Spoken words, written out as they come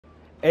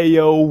Hey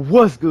yo,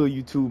 what's good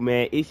YouTube,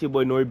 man? It's your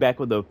boy Nori back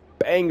with a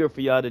banger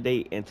for y'all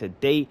today, and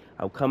today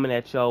I'm coming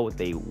at y'all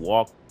with a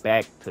walk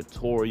back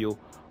tutorial.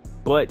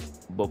 But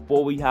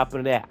before we hop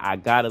into that, I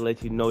gotta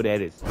let you know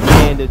that it's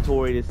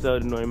mandatory to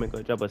sub to Nori. Make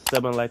sure drop a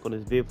 7 like on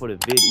this vid before the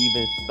vid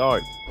even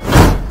starts.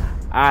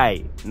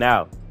 Alright,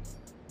 now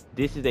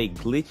this is a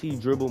glitchy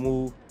dribble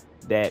move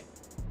that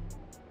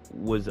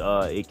was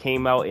it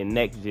came out in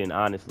next gen,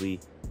 honestly,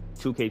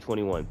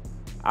 2K21.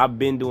 I've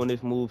been doing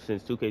this move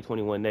since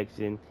 2K21 next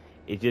gen.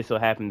 It just so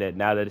happened that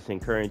now that it's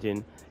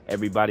encouraging,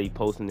 everybody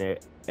posting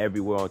it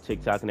everywhere on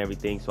TikTok and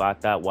everything, so I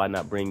thought, why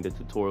not bring the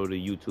tutorial to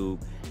YouTube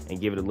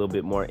and give it a little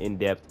bit more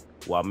in-depth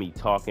while me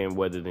talking,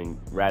 rather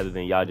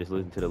than y'all just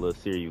listen to the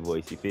little Siri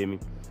voice, you feel me?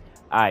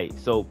 Alright,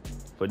 so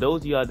for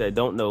those of y'all that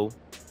don't know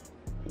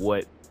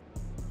what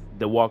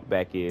the walk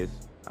back is,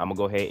 I'm gonna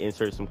go ahead and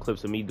insert some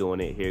clips of me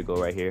doing it. Here you go,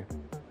 right here.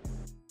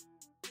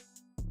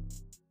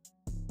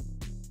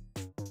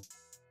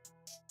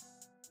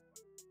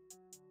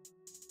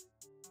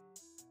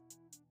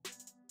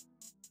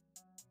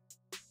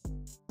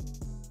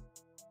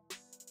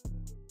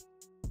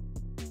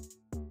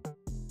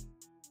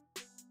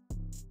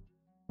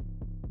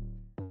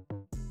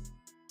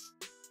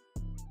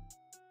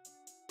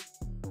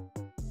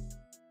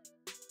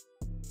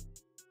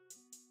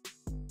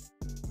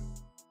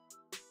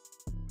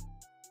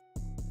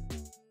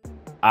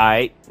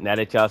 Alright, now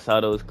that y'all saw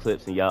those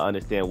clips and y'all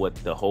understand what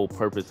the whole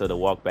purpose of the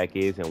walk back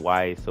is and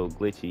why it's so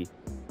glitchy,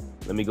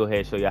 let me go ahead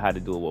and show y'all how to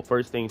do it. Well,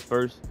 first things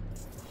first,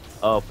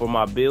 for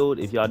my build,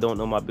 if y'all don't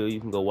know my build, you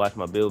can go watch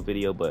my build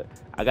video, but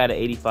I got an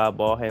 85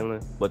 ball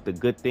handling. But the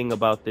good thing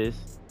about this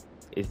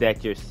is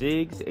that your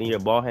SIGs and your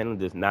ball handling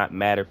does not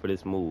matter for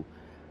this move.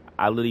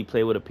 I literally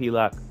play with a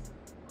P-Lock,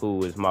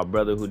 who is my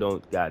brother, who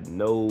don't got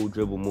no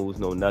dribble moves,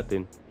 no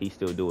nothing. He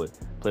still do it.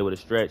 Play with a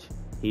stretch,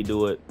 he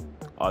do it.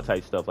 All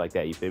type stuff like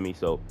that, you feel me?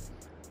 So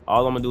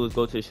all I'm gonna do is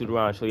go to the shoot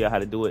around and show y'all how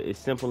to do it. It's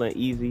simple and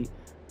easy.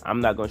 I'm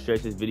not gonna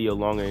stretch this video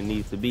longer than it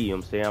needs to be, you know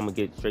what I'm saying? I'm gonna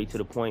get straight to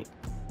the point,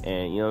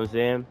 and you know what I'm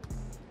saying?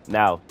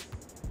 Now,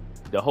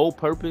 the whole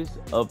purpose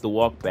of the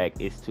walk back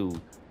is to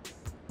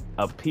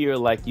appear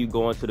like you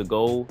going to the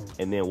goal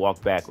and then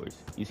walk backwards.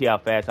 You see how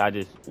fast I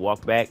just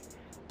walk back?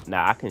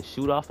 Now I can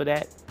shoot off of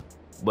that,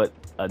 but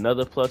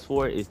another plus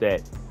for it is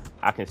that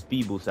I can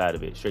speed boost out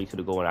of it straight to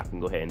the goal, and I can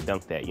go ahead and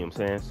dunk that, you know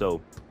what I'm saying?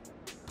 So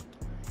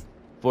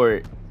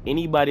for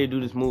anybody to do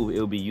this move,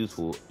 it'll be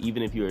useful.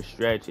 Even if you're a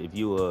stretch, if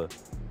you're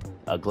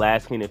a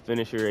glass cleaning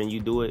finisher and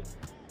you do it,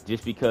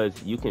 just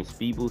because you can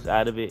speed boost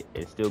out of it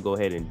and still go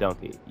ahead and dunk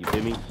it. You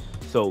feel me?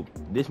 So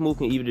this move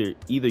can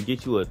either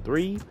get you a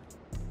 3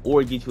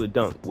 or get you a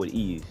dunk with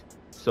ease.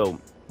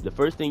 So the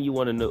first thing you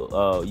want to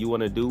know, you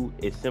want to do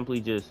is simply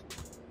just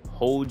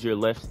hold your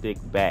left stick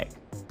back.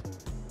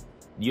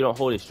 You don't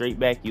hold it straight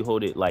back. You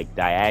hold it like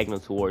diagonal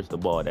towards the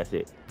ball. That's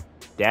it.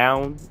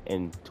 Down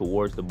and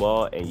towards the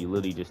ball, and you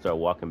literally just start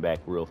walking back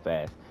real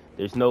fast.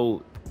 There's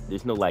no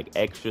like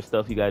extra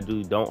stuff you gotta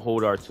do. Don't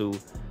hold R2.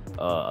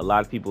 A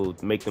lot of people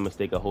make the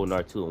mistake of holding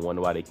R2 and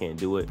wonder why they can't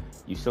do it.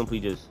 You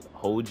simply just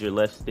hold your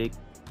left stick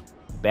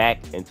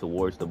back and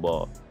towards the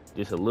ball,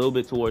 just a little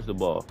bit towards the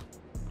ball,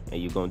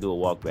 and you're gonna do a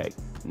walk back.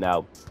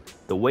 Now,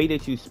 the way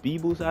that you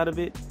speed boost out of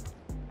it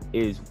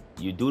is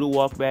you do the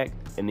walk back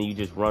and then you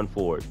just run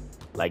forward.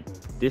 Like,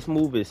 this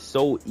move is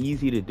so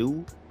easy to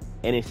do,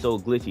 and it's so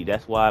glitchy.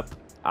 That's why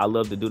I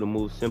love to do the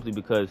move, simply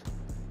because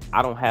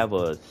I don't have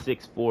a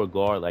 6'4"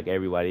 guard like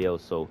everybody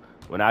else. So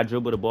when I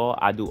dribble the ball,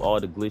 I do all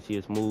the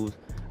glitchiest moves.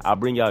 I'll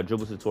bring y'all a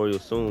dribble tutorial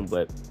soon,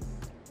 but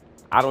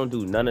I don't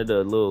do none of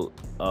the little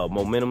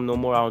momentum no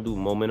more. I don't do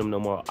momentum no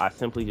more. I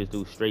simply just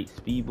do straight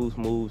speed boost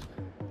moves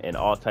and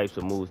all types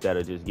of moves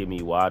that'll just get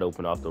me wide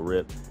open off the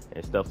rip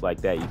and stuff like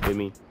that, you feel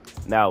me?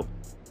 Now,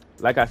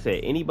 like I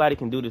said, anybody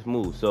can do this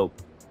move. So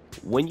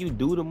when you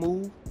do the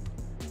move,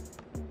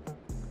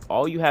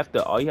 all you have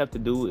to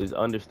do is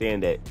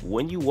understand that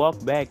when you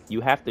walk back,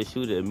 you have to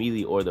shoot it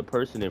immediately, or the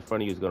person in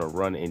front of you is gonna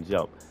run and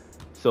jump.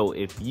 So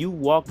if you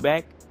walk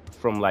back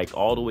from like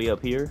all the way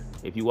up here,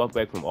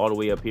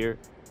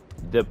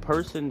 the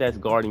person that's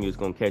guarding you is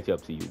gonna catch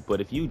up to you.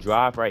 But if you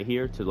drive right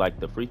here to like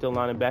the free throw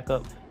line and back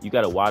up, you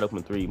got a wide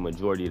open 3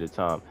 majority of the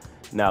time.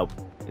 Now,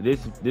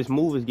 this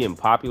move is getting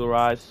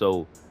popularized,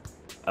 so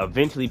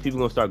eventually people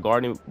gonna start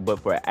guarding. But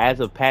for as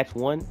of patch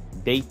 1,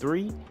 day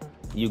 3,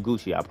 you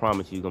Gucci. I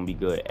promise you're gonna be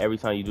good. Every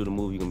time you do the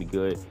move, you're gonna be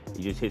good.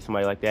 You just hit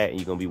somebody like that and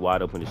you're gonna be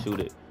wide open to shoot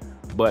it.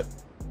 But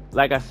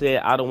like I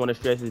said, I don't want to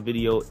stress this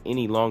video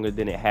any longer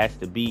than it has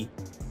to be.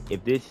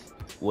 If this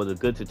was a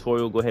good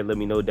tutorial, go ahead and let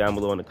me know down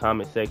below in the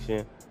comment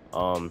section.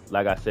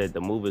 Like I said,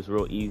 the move is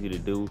real easy to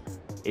do.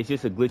 It's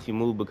just a glitchy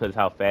move because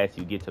how fast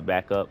you get to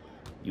back up.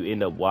 You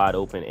end up wide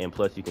open, and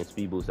plus you can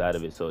speed boost out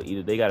of it. So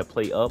either they got to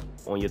play up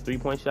on your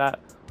 3-point shot,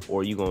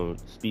 or you gonna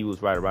speed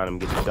boost right around them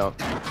and get the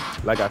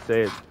dunk. Like I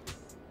said,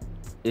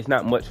 it's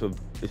not much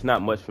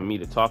for me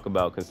to talk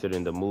about,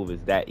 considering the move is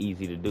that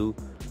easy to do.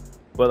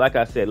 But like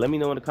I said, let me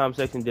know in the comment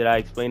section, did I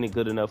explain it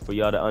good enough for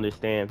y'all to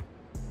understand?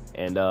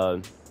 And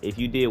if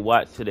you did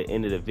watch to the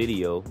end of the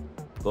video,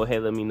 go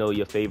ahead, let me know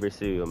your favorite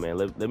cereal, man.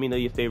 Let me know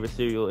your favorite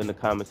cereal in the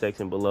comment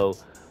section below.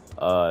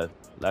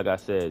 Like I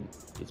said,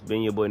 it's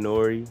been your boy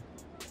Nori,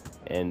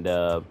 and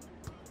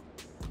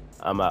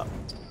I'm out.